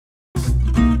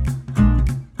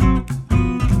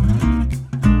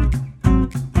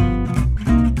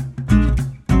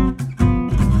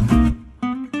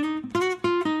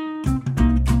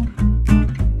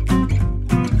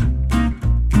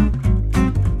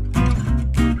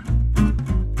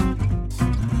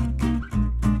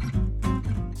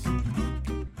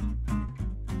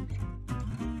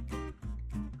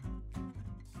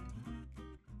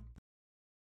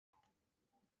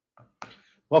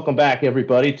Welcome back,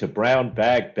 everybody, to Brown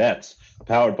Bag Bets,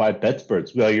 powered by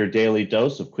BetSperts. We are your daily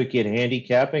dose of quick hit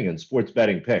handicapping and sports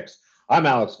betting picks. I'm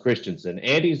Alex Christensen.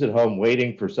 Andy's at home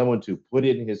waiting for someone to put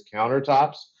in his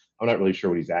countertops. I'm not really sure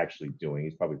what he's actually doing.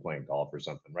 He's probably playing golf or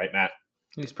something, right, Matt?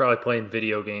 He's probably playing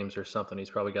video games or something. He's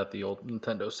probably got the old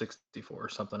Nintendo 64 or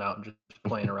something out and just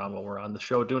playing around while we're on the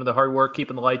show, doing the hard work,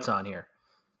 keeping the lights on here.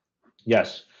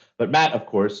 Yes. But Matt, of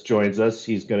course, joins us.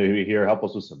 He's going to be here, help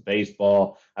us with some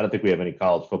baseball. I don't think we have any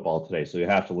college football today, so you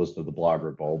have to listen to the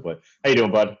Blogger Bowl. But how you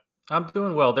doing, bud? I'm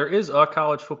doing well. There is a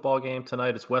college football game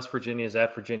tonight. It's West Virginia's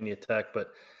at Virginia Tech, but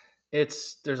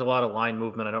there's a lot of line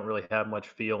movement. I don't really have much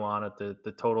feel on it.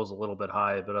 The total's a little bit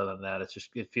high, but other than that,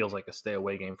 it feels like a stay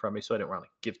away game from me. So I didn't really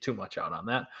give too much out on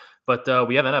that. But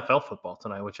we have NFL football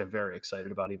tonight, which I'm very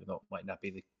excited about, even though it might not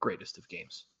be the greatest of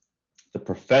games. The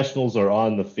professionals are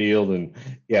on the field, and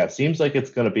yeah, it seems like it's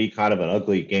going to be kind of an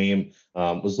ugly game.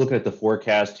 Was looking at the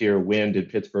forecast here. Wind in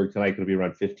Pittsburgh tonight going to be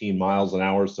around 15 miles an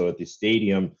hour. So at the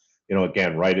stadium,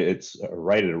 again, right, it's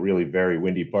right at a really very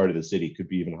windy part of the city. Could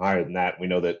be even higher than that. We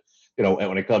know that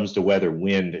when it comes to weather,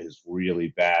 wind is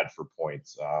really bad for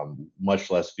points. Much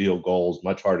less field goals,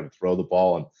 much harder to throw the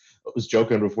ball. And I was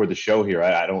joking before the show here.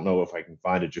 I don't know if I can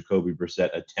find a Jacoby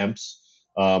Brissett attempts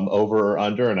over or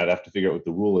under, and I'd have to figure out what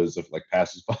the rule is if like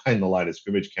passes behind the line of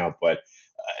scrimmage count. But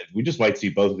we just might see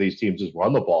both of these teams just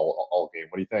run the ball all game.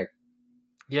 What do you think?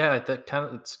 Yeah,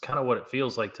 it's kind of what it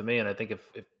feels like to me. And I think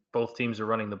if both teams are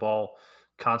running the ball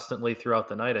constantly throughout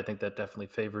the night, I think that definitely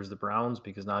favors the Browns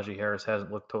because Najee Harris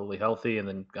hasn't looked totally healthy, and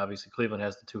then obviously Cleveland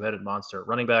has the two-headed monster at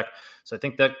running back. So I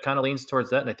think that kind of leans towards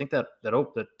that, and I think that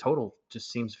total just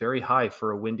seems very high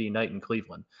for a windy night in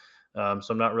Cleveland. So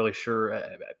I'm not really sure.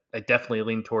 I definitely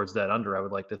lean towards that under. I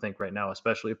would like to think right now,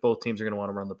 especially if both teams are going to want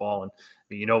to run the ball.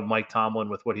 And Mike Tomlin,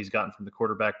 with what he's gotten from the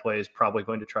quarterback play, is probably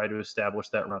going to try to establish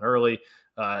that run early.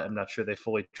 I'm not sure they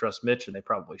fully trust Mitch, and they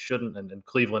probably shouldn't. And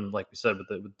Cleveland, like we said,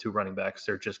 with two running backs,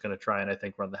 they're just going to try and I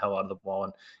think run the hell out of the ball.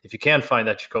 And if you can find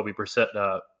that Jacoby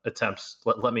Brissett attempts,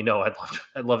 let me know.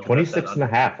 I'd love to bet that 26 and a under.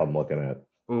 half, I'm looking at.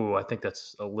 Ooh, I think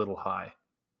that's a little high.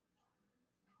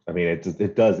 I mean,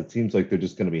 it does. It seems like they're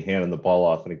just going to be handing the ball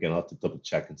off. And again, I'll have to double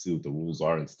check and see what the rules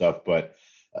are and stuff. But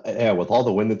yeah, with all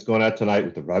the wind that's going out tonight,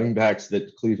 with the running backs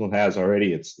that Cleveland has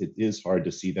already, it is hard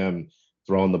to see them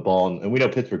throwing the ball. And we know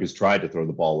Pittsburgh has tried to throw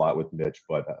the ball a lot with Mitch,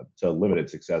 but to limited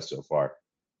success so far.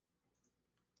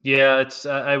 Yeah,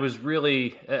 I was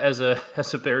really as a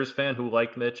Bears fan who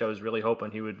liked Mitch, I was really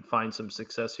hoping he would find some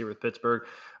success here with Pittsburgh.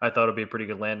 I thought it'd be a pretty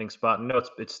good landing spot. No,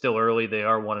 it's still early. They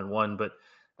are 1-1, but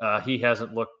he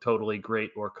hasn't looked totally great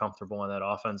or comfortable in that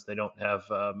offense. They don't have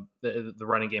the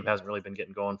running game hasn't really been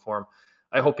getting going for him.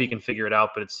 I hope he can figure it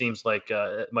out, but it seems like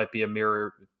it might be a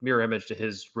mirror image to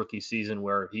his rookie season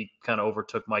where he kind of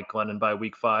overtook Mike Glennon by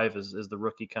week 5 as the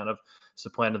rookie kind of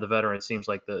supplanted the veteran. It seems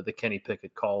like the Kenny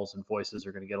Pickett calls and voices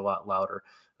are going to get a lot louder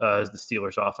as the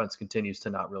Steelers offense continues to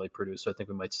not really produce. So I think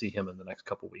we might see him in the next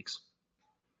couple weeks.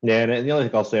 Yeah, and the only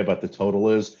thing I'll say about the total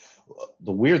is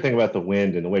the weird thing about the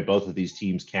wind and the way both of these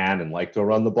teams can and like to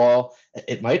run the ball,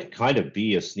 it might kind of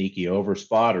be a sneaky over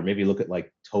spot, or maybe look at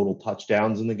like total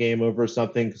touchdowns in the game over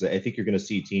something, because I think you're going to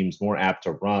see teams more apt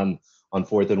to run on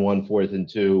 4th and 1, 4th and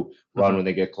 2, run when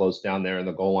they get close down there in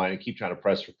the goal line and keep trying to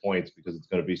press for points because it's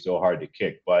going to be so hard to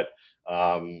kick. But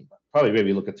probably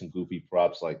maybe look at some goofy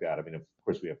props like that. I mean, of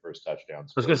course, we have first touchdown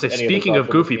I was going scores. to say, Any other speaking thoughts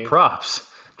of on this goofy game? props,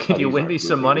 can Oh, you these win me aren't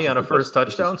some goofy. money This on is a the best. first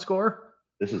touchdown score?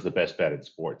 This is the best bet in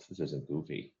sports. This isn't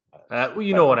goofy. Well,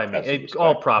 you know Have what I mean. some All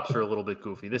respect. props are a little bit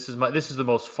goofy. This is the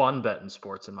most fun bet in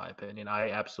sports, in my opinion.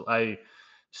 I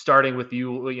starting with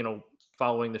you,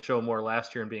 following the show more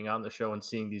last year and being on the show and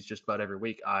seeing these just about every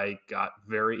week. I got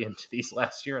very into these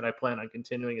last year, and I plan on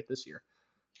continuing it this year.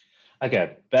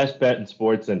 Again, best bet in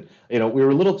sports. And, we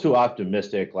were a little too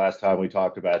optimistic last time we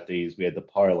talked about these. We had the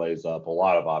parlays up, a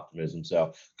lot of optimism.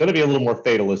 So, going to be a little more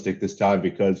fatalistic this time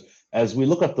because as we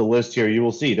look up the list here, you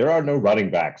will see there are no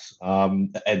running backs.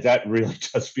 And that really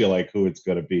does feel like who it's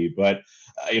going to be. But,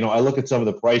 I look at some of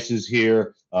the prices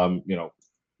here.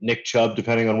 Nick Chubb,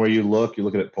 depending on where you look, you're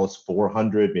looking at plus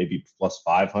 400, maybe plus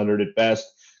 500 at best.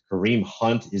 Kareem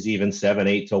Hunt is even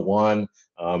 7-8 to 1.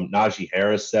 Najee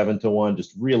Harris 7-1.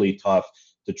 Just really tough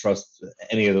to trust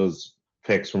any of those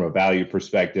picks from a value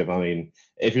perspective. I mean,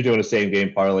 if you're doing a same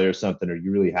game parlay or something, or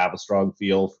you really have a strong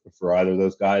feel for either of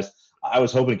those guys, I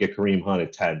was hoping to get Kareem Hunt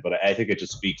at 10, but I think it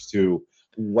just speaks to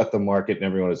what the market and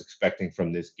everyone is expecting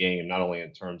from this game, not only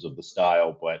in terms of the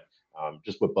style, but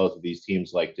just what both of these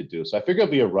teams like to do. So I figure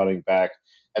it'll be a running back.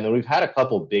 And then we've had a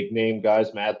couple big name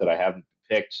guys, Matt, that I haven't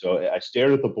picked. So I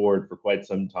stared at the board for quite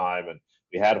some time, and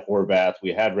we had Horvath,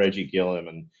 we had Reggie Gilliam,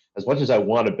 and as much as I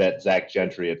want to bet Zach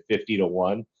Gentry at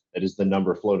 50-1, that is the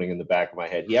number floating in the back of my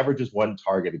head. He averages one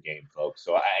target a game, folks.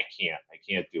 So I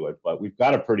can't do it. But we've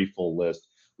got a pretty full list.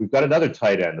 We've got another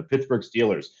tight end, the Pittsburgh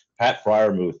Steelers, Pat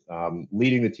Fryermuth,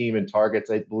 leading the team in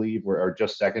targets, I believe, or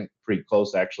just second, pretty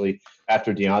close actually,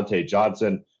 after Deontay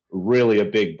Johnson. Really a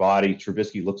big body.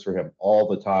 Trubisky looks for him all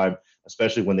the time,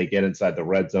 especially when they get inside the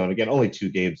red zone. Again, only 2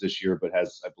 games this year, but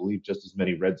has, I believe, just as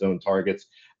many red zone targets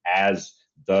as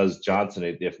does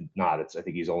Johnson. If not, I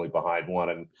think he's only behind one.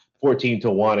 And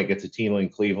 14-1 against a team in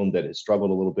Cleveland that has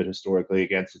struggled a little bit historically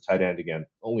against the tight end. Again,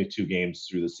 only 2 games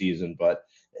through the season, but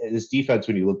this defense,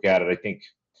 when you look at it, I think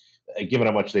given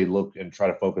how much they look and try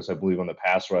to focus, I believe, on the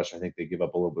pass rush, I think they give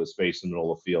up a little bit of space in the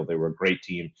middle of the field. They were a great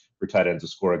team for tight ends to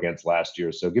score against last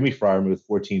year. So give me Fryermuth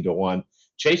 14-1.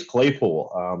 Chase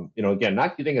Claypool, again,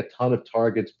 not getting a ton of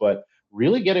targets, but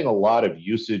really getting a lot of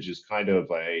usage as kind of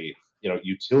a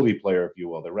utility player, if you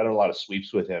will. They're running a lot of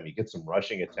sweeps with him. He gets some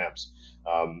rushing attempts.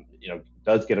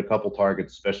 Does get a couple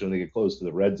targets, especially when they get close to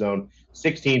the red zone.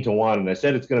 16-1, and I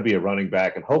said it's going to be a running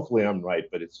back, and hopefully I'm right,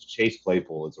 but it's Chase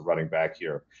Claypool as a running back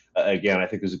here. Again, I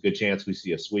think there's a good chance we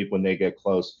see a sweep when they get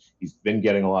close. He's been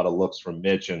getting a lot of looks from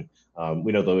Mitch, and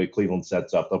we know the way Cleveland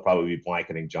sets up, they'll probably be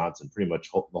blanketing Johnson pretty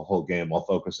much the whole game while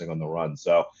focusing on the run.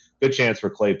 So good chance for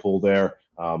Claypool there.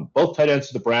 Both tight ends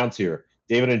to the Browns here,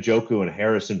 David Njoku and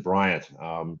Harrison Bryant.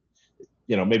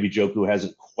 Maybe Njoku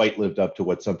hasn't quite lived up to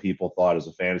what some people thought as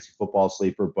a fantasy football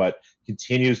sleeper, but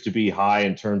continues to be high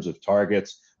in terms of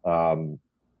targets,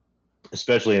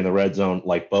 especially in the red zone,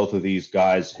 like both of these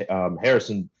guys.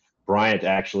 Harrison Bryant,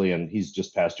 actually, and he's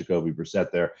just past Jacoby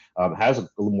Brissett there, has a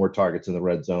little more targets in the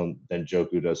red zone than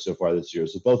Njoku does so far this year.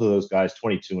 So both of those guys,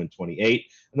 22 and 28.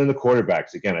 And then the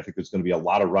quarterbacks, again, I think there's going to be a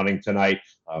lot of running tonight.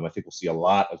 I think we'll see a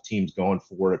lot of teams going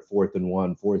for it at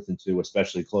 4th-and-1, 4th-and-2,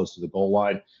 especially close to the goal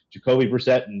line. Jacoby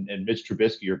Brissett and Mitch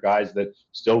Trubisky are guys that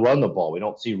still run the ball. We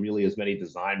don't see really as many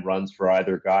design runs for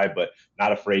either guy, but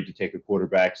not afraid to take a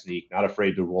quarterback sneak, not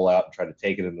afraid to roll out and try to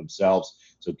take it in themselves.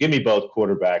 So give me both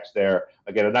quarterbacks there.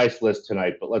 Again, a nice list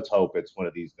tonight, but let's hope it's one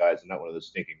of these guys and not one of the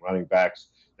stinking running backs.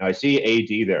 Now, I see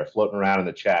AD there floating around in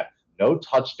the chat. No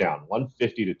touchdown,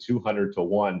 150 to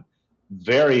 200-1.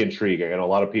 Very intriguing. And a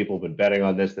lot of people have been betting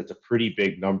on this. That's a pretty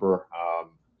big number. I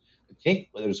think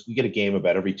we get a game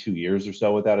about every 2 years or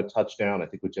so without a touchdown. I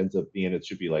think which ends up being, it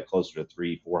should be like closer to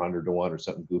 300-400-1 or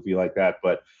something goofy like that.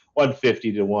 But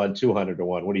 150-1,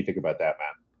 200-1. What do you think about that,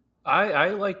 Matt? I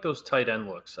like those tight end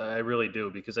looks. I really do,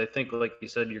 because I think, like you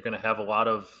said, you're going to have a lot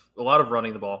of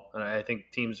running the ball, and I think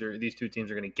these two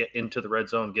teams are going to get into the red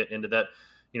zone, get into that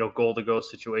goal to go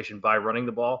situation by running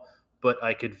the ball. But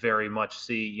I could very much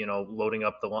see loading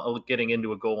up the line, getting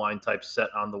into a goal line type set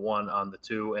on the 1, on the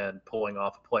 2, and pulling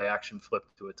off a play action flip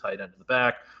to a tight end in the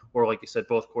back, or like you said,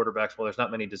 both quarterbacks. Well, there's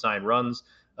not many design runs.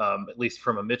 At least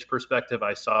from a Mitch perspective,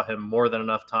 I saw him more than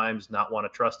enough times not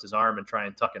want to trust his arm and try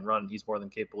and tuck and run. He's more than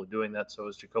capable of doing that. So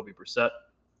is Jacoby Brissett.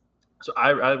 So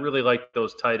I really like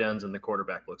those tight ends and the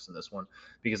quarterback looks in this one,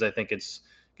 because I think it's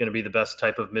going to be the best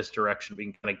type of misdirection we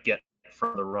can kind of get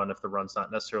from the run if the run's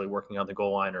not necessarily working on the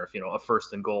goal line, or if a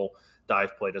 1st-and-goal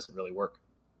dive play doesn't really work.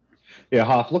 Yeah,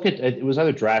 Hoff, look at it. Was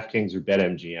either DraftKings or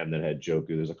BetMGM that had Njoku.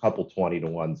 There's a couple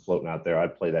 20-1s floating out there.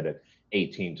 I'd play that at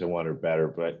 18-1 or better.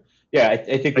 But yeah, I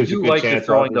think there's a good chance. I do like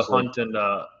throwing the Hunt and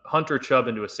Hunter Chubb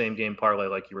into a same game parlay,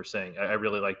 like you were saying. I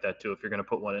really like that too. If you're going to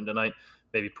put one in tonight,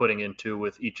 maybe putting in 2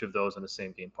 with each of those in the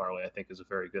same game parlay, I think is a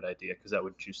very good idea, because that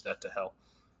would juice that to hell.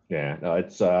 Yeah, no,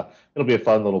 it'll be a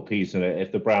fun little piece, and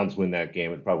if the Browns win that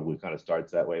game, it probably kind of starts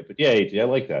that way. But yeah, AT, I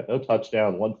like that. No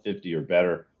touchdown, 150 or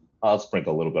better. I'll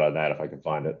sprinkle a little bit on that if I can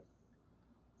find it.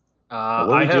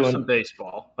 I have some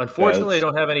baseball. Unfortunately, I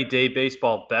don't have any day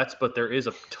baseball bets, but there is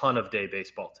a ton of day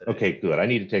baseball today. Okay, good. I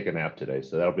need to take a nap today,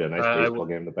 so that'll be a nice baseball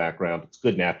game in the background. It's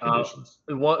good nap conditions.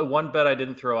 One bet I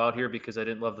didn't throw out here because I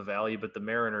didn't love the value, but the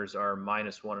Mariners are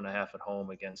 -1.5 at home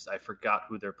against, I forgot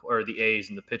who or the A's,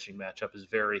 and the pitching matchup is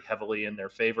very heavily in their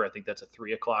favor. I think that's a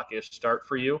 3:00-ish start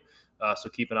for you. So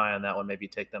keep an eye on that one. Maybe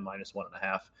take them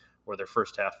 -1.5 or their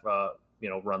first half,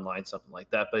 run line, something like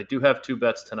that. But I do have 2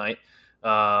 bets tonight.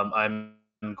 I'm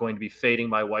going to be fading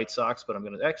my White Sox, but I'm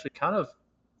going to actually kind of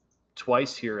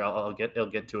twice here. I'll get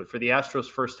to it. For the Astros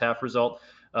first half result,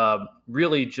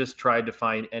 really just tried to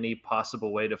find any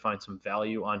possible way to find some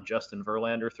value on Justin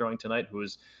Verlander throwing tonight, who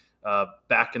is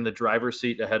back in the driver's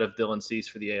seat ahead of Dylan Cease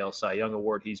for the AL Cy Young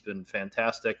Award. He's been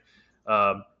fantastic.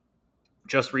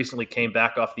 Just recently came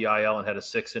back off the IL and had a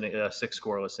 6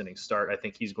 scoreless inning start. I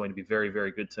think he's going to be very, very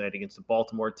good tonight against the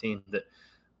Baltimore team that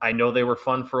I know they were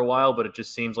fun for a while, but it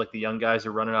just seems like the young guys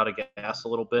are running out of gas a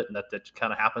little bit, and that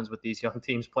kind of happens with these young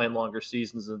teams playing longer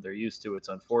seasons than they're used to. It's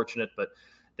unfortunate, but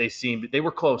they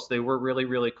were close. They were really,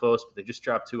 really close, but they just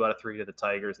dropped 2 out of 3 to the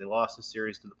Tigers. They lost the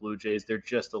series to the Blue Jays. They're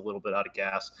just a little bit out of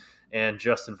gas. And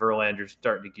Justin Verlander's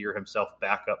starting to gear himself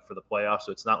back up for the playoffs.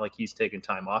 So it's not like he's taking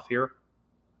time off here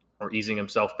or easing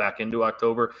himself back into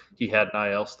October. He had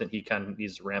an IL stint. He kind of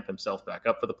needs to ramp himself back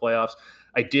up for the playoffs.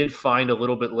 I did find a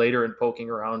little bit later in poking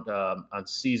around on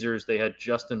Caesars, they had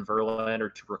Justin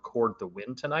Verlander to record the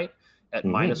win tonight at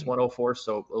minus 104.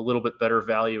 So a little bit better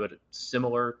value at a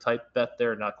similar type bet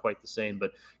there. Not quite the same,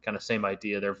 but kind of same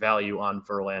idea. Their value on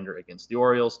Verlander against the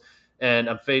Orioles. And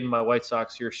I'm fading my White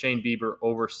Sox here. Shane Bieber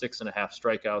over 6.5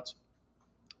 strikeouts.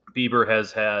 Bieber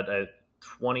has had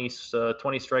 20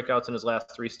 strikeouts in his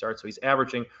last 3 starts. So he's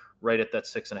averaging right at that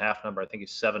 6.5 number. I think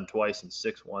he's 7 twice and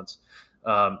 6 once.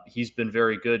 He's been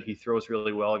very good. He throws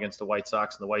really well against the White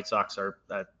Sox, and the White Sox are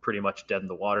pretty much dead in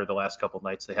the water the last couple of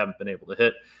nights. They haven't been able to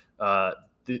hit.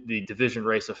 The division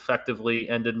race effectively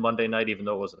ended Monday night, even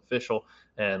though it wasn't official.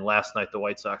 And last night, the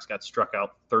White Sox got struck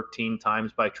out 13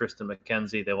 times by Tristan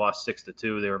McKenzie. They lost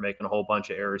 6-2. They were making a whole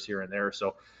bunch of errors here and there.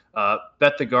 So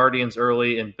bet the Guardians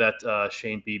early and bet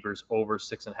Shane Bieber's over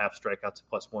 6.5 strikeouts at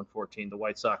plus 114. The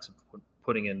White Sox have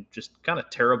putting in just kind of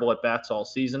terrible at bats all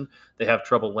season. They have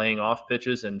trouble laying off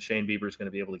pitches, and Shane Bieber is going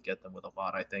to be able to get them with a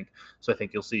lot, I think. So I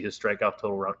think you'll see his strikeout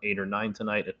total around 8 or 9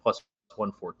 tonight at plus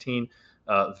 114.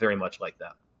 Very much like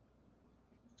that.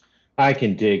 I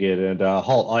can dig it. And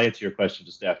I'll answer your question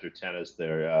just after tennis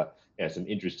there. Some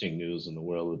interesting news in the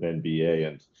world of NBA.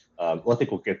 And I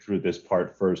think we'll get through this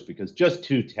part first because just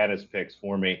 2 tennis picks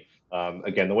for me.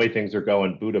 Again, the way things are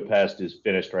going, Budapest is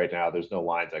finished right now. There's no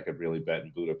lines I could really bet in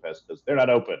Budapest because they're not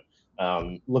open.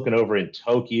 Looking over in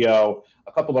Tokyo,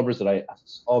 a couple numbers that I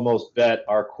almost bet.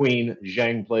 Our queen,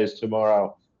 Zhang, plays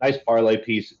tomorrow. Nice parlay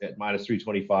piece at minus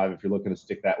 325 if you're looking to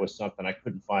stick that with something. I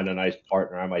couldn't find a nice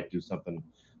partner. I might do something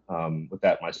with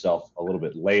that myself a little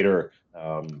bit later.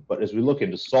 But as we look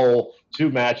into Seoul,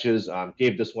 2 matches,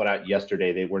 gave this one out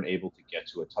yesterday. They weren't able to get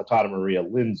to it. Tata Maria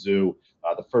Linzu,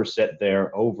 the first set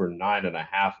there, over 9.5.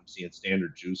 I'm seeing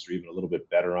standard juice or even a little bit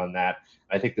better on that.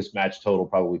 I think this match total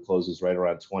probably closes right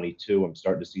around 22. I'm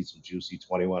starting to see some juicy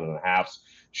 21.5s.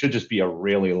 Should just be a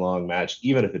really long match,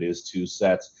 even if it is 2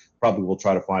 sets. Probably we'll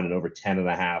try to find an over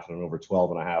 10.5 and an over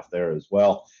 12.5 there as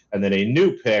well. And then a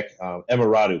new pick, Emma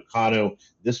Raducanu.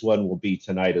 This one will be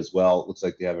tonight as well. It looks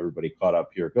like they have everybody caught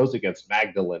up here. It goes against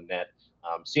Magda Linette.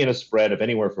 Seeing a spread of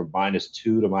anywhere from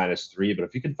 -2 to -3, but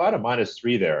if you can find a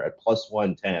 -3 there at plus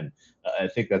 110, I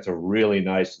think that's a really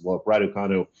nice look.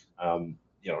 Raducanu,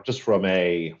 just from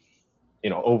a,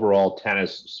 overall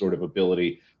tennis sort of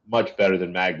ability, much better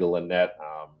than Magda Linette.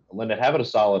 Linette having a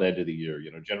solid end of the year,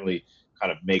 generally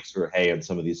kind of makes her hay in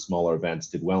some of these smaller events.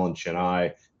 Did well in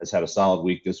Chennai, has had a solid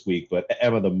week this week, but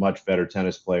Emma, the much better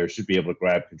tennis player, should be able to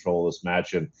grab control of this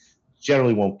match and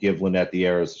generally won't give Linette the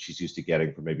errors she's used to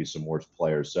getting from maybe some more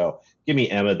players. So give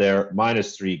me Emma there,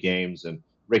 -3 games. And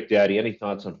Rick Daddy, any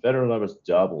thoughts on Federer-Levis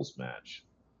doubles match?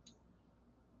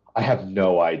 I have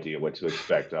no idea what to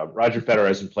expect. Roger Federer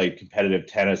hasn't played competitive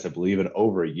tennis, I believe, in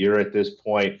over a year at this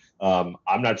point. I'm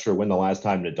not sure when the last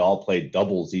time Nadal played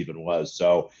doubles even was.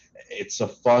 So it's a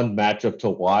fun matchup to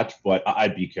watch, but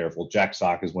I'd be careful. Jack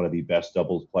Sock is one of the best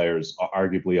doubles players,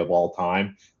 arguably, of all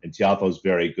time, and Tiafoe's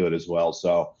very good as well.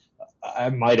 So I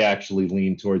might actually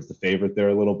lean towards the favorite there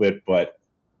a little bit, but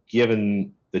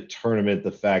given the tournament,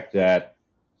 the fact that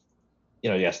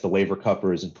yes, the Laver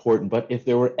Cupper is important, but if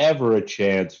there were ever a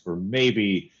chance for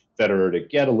maybe Federer to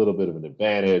get a little bit of an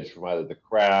advantage from either the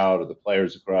crowd or the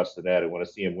players across the net and want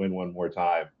to see him win one more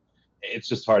time, it's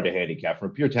just hard to handicap. From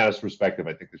a pure tennis perspective,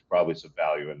 I think there's probably some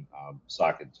value in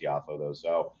Sock and Tiafoe, though.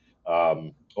 So,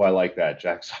 I like that.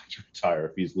 Jack Sock to retire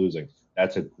if he's losing.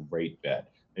 That's a great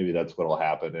bet. Maybe that's what will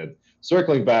happen. And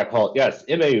circling back, yes,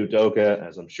 Ime Udoka,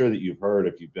 as I'm sure that you've heard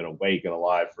if you've been awake and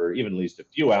alive for even at least a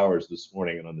few hours this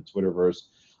morning and on the Twitterverse,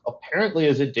 apparently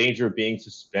is in danger of being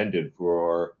suspended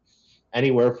for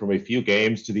anywhere from a few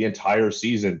games to the entire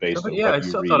season based on what you read.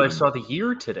 I thought I saw the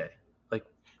year today. Like,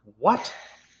 what?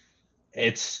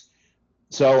 It's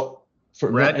so for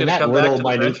Brad going to come back to the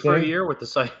bench for a year with the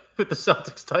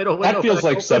Celtics title win. That feels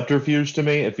like subterfuge to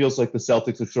me. It feels like the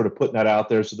Celtics are sort of putting that out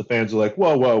there so the fans are like,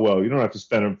 whoa, you don't have to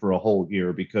spend him for a whole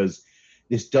year, because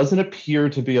this doesn't appear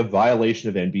to be a violation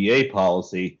of NBA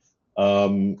policy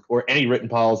or any written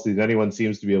policy that anyone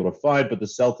seems to be able to find. But the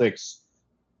Celtics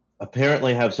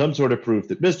apparently have some sort of proof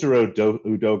that Mr.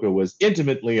 Udoka was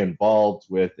intimately involved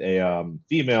with a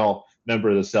female member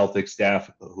of the Celtics staff,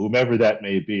 whomever that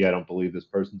may be. I don't believe this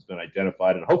person's been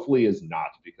identified, and hopefully is not,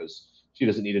 because she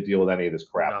doesn't need to deal with any of this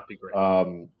crap. Not be great.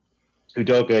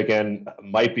 Udoka, again,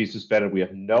 might be suspended. We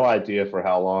have no idea for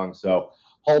how long. So,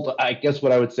 Holt, I guess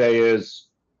what I would say is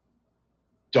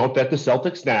don't bet the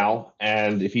Celtics now.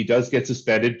 And if he does get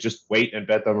suspended, just wait and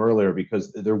bet them earlier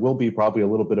because there will be probably a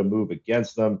little bit of move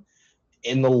against them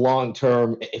in the long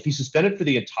term. If he's suspended for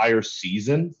the entire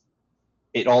season,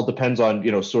 it all depends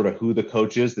on, sort of who the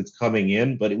coach is that's coming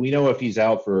in. But we know if he's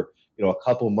out for, a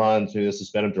couple months, maybe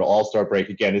suspend him to All-Star break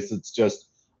again. It's just,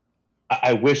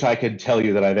 I wish I could tell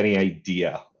you that I have any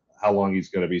idea how long he's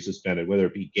going to be suspended, whether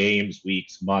it be games,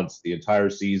 weeks, months, the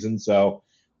entire season. So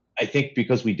I think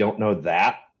because we don't know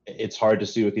that, it's hard to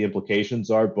see what the implications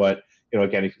are. But,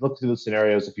 again, if you look through the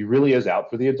scenarios, if he really is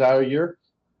out for the entire year,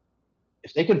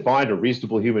 if they can find a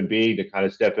reasonable human being to kind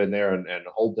of step in there and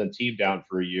hold the team down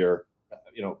for a year,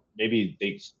 maybe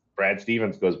Brad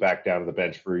Stevens goes back down to the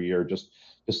bench for a year just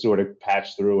to sort of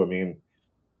patch through. I mean,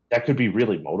 that could be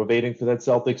really motivating for that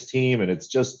Celtics team. And it's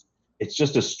just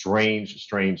a strange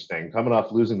thing coming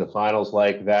off losing the finals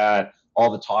like that.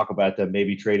 All the talk about them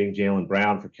maybe trading Jaylen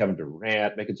Brown for Kevin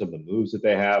Durant, making some of the moves that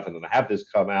they have, and then have this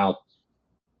come out.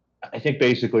 I think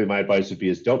basically my advice would be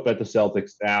is don't bet the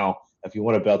Celtics now. If you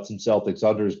want to bet some Celtics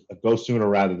unders, go sooner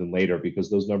rather than later because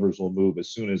those numbers will move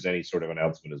as soon as any sort of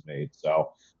announcement is made.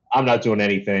 So I'm not doing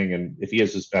anything, and if he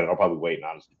is suspended, I'll probably wait and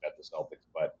honestly bet the Celtics.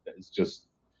 But it's just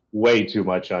way too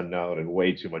much unknown and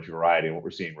way too much variety in what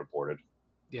we're seeing reported.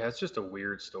 Yeah, it's just a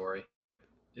weird story.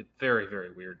 It's very,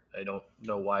 very weird. I don't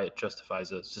know why it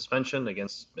justifies a suspension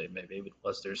against maybe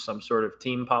unless there's some sort of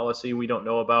team policy we don't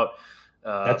know about.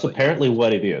 That's apparently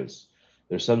what it is.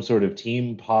 There's some sort of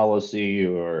team policy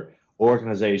or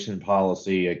organization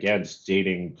policy against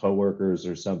dating coworkers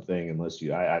or something. Unless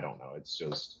I don't know. It's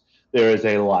just there is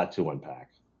a lot to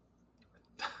unpack.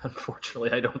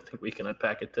 Unfortunately, I don't think we can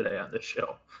unpack it today on this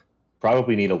show.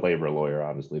 Probably need a labor lawyer,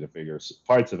 honestly, to figure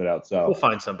parts of it out. So we'll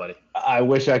find somebody. I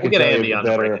wish I could tell Andy you on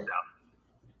better.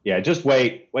 Yeah, just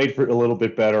wait for a little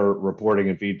bit better reporting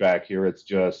and feedback here. It's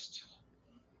just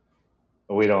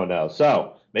we don't know.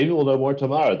 So maybe we'll know more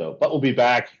tomorrow, though. But we'll be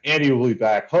back. Andy will be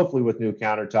back, hopefully with new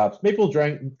countertops. Maybe we'll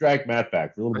drag Matt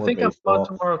back for a little more baseball. I think I'm on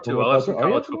tomorrow too. I'll have some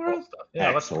college football stuff. Yeah,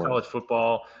 I'll have some college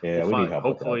football. Yeah, we need help.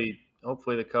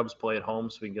 Hopefully the Cubs play at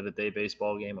home so we can get a day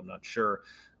baseball game. I'm not sure.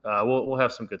 We'll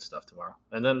have some good stuff tomorrow.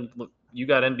 And then look, you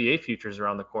got NBA futures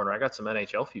around the corner. I got some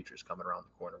NHL futures coming around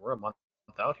the corner. We're a month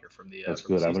out here from the. That's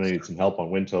good. I'm going to need some help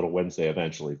on Win Total Wednesday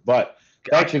eventually. But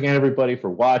thanks again, everybody, for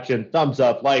watching. Thumbs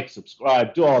up, like,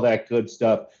 subscribe, do all that good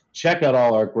stuff. Check out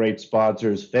all our great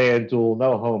sponsors: FanDuel,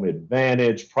 No Home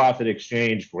Advantage, Profit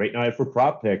Exchange. Great night for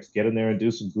prop picks. Get in there and do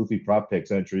some goofy prop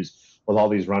picks entries with all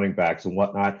these running backs and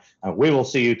whatnot. And we will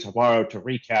see you tomorrow to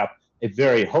recap a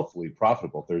very hopefully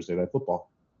profitable Thursday Night Football.